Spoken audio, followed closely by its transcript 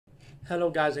Hello,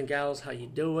 guys and gals. How you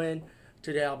doing?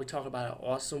 Today I'll be talking about an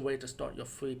awesome way to start your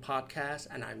free podcast,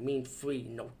 and I mean free.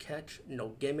 No catch, no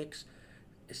gimmicks.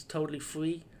 It's totally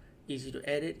free, easy to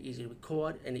edit, easy to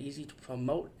record, and easy to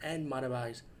promote and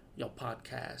monetize your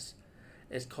podcast.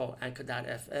 It's called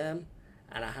Anchor.fm,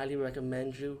 and I highly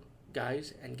recommend you,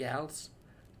 guys and gals,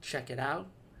 check it out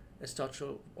and start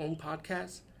your own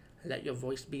podcast and let your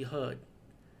voice be heard.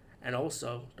 And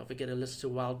also, don't forget to listen to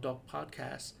Wild Dog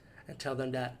Podcast and tell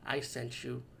them that I sent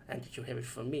you and that you hear it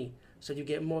from me. So you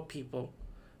get more people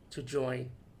to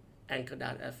join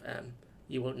Anchor.fm.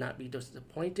 You will not be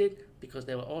disappointed because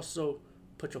they will also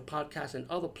put your podcast in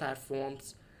other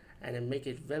platforms and then make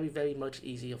it very, very much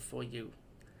easier for you.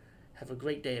 Have a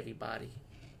great day, everybody.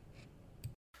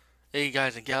 Hey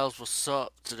guys and gals, what's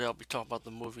up? Today I'll be talking about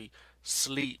the movie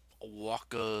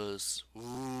Sleepwalkers.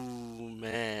 Ooh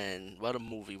man, what a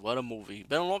movie! What a movie!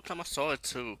 Been a long time I saw it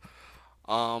too.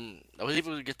 I was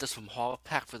able to get this from Horror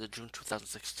Pack for the June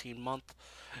 2016 month.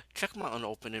 Check my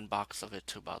unopened box of it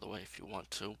too, by the way, if you want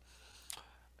to.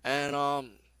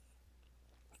 And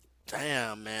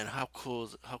damn man, how cool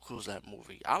is that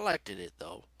movie? I liked it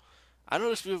though. I know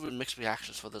there's people with mixed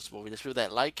reactions for this movie. There's people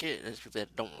that like it, and there's people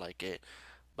that don't like it.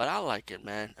 But I like it,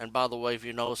 man. And by the way, if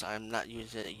you notice, I'm not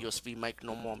using a USB mic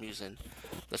no more. I'm using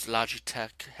this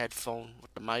Logitech headphone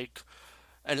with the mic.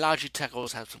 And Logitech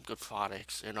always has some good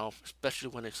products, especially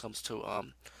when it comes to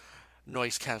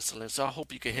noise canceling. So I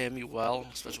hope you can hear me well,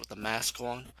 especially with the mask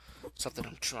on. Something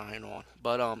I'm trying on.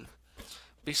 But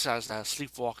besides that,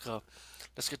 Sleepwalker.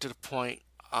 Let's get to the point.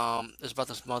 It's about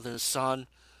this mother and son.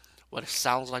 What it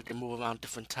sounds like they move around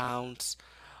different towns.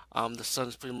 The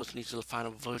son pretty much needs to find a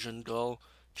virgin girl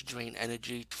to drain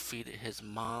energy to feed his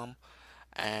mom.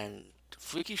 And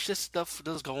freaky shit stuff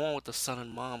does go on with the son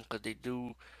and mom because they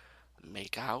do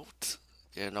make out.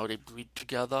 They breed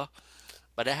together.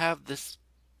 But they have this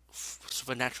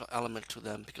supernatural element to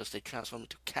them because they transform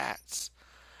into cats.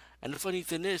 And the funny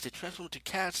thing is, they transform into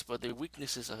cats, but their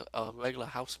weaknesses are regular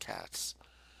house cats.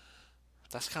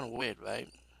 That's kind of weird, right?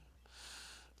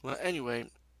 Well, anyway,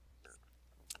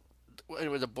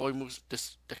 the boy moves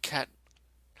the cat.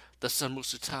 The son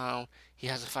moves to town. He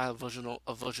has to find a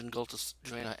virgin girl to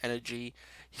drain her energy.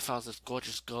 He finds this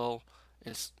gorgeous girl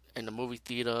in, in the movie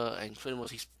theater, and pretty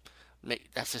much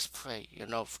that's his prey, to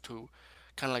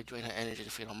kind of like drain her energy to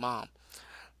feed her mom.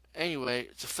 Anyway,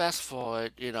 to fast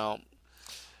forward, he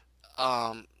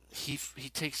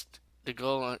takes the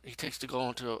girl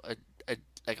onto a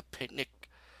like a picnic.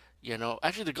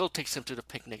 Actually, the girl takes him to the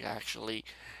picnic actually,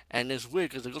 and it's weird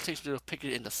because the girl takes him to the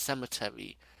picnic in the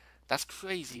cemetery. That's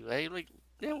crazy, right? Like,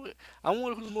 I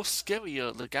wonder who's more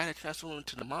scarier, the guy that transformed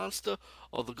into the monster,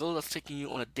 or the girl that's taking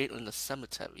you on a date in the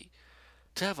cemetery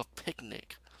to have a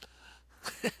picnic.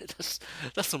 that's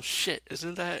that's some shit,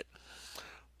 isn't that?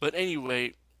 But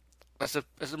anyway, as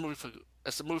the movie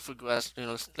progressed,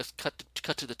 let's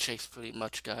cut to the chase, pretty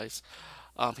much, guys.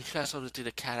 He transforms into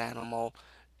the cat animal,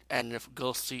 and the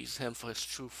girl sees him for his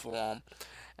true form,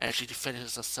 and she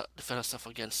defends herself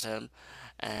against him,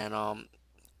 and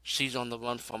she's on the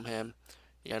run from him,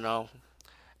 you know.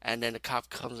 And then the cop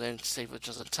comes in to save her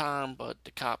just in time, but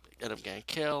the cop ends up getting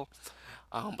killed.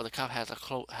 But the cop has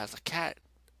a cat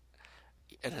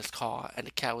in his car, and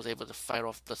the cat was able to fight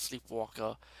off the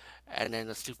sleepwalker. And then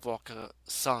the sleepwalker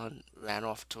son ran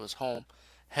off to his home,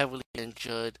 heavily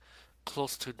injured,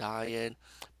 close to dying.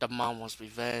 The mom wants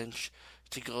revenge.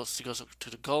 She goes to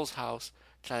the girl's house,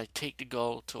 trying to take the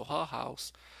girl to her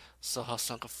house, so her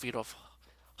son can feed off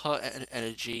her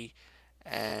energy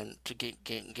and to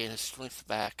gain his strength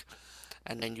back.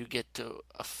 And then you get to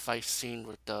a fight scene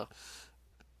with the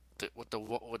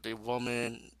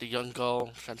woman, the young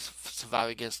girl trying to survive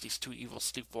against these two evil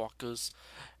sleepwalkers,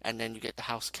 and then you get the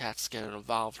house cats getting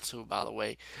involved too. By the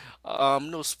way,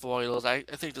 no spoilers. I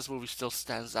think this movie still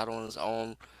stands out on its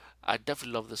own. I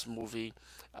definitely love this movie.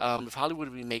 If Hollywood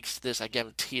remakes this, I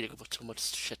guarantee they could put too much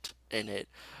shit in it.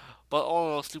 But all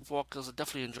in all, Sleepwalkers is a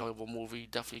definitely enjoyable movie.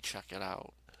 Definitely check it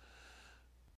out.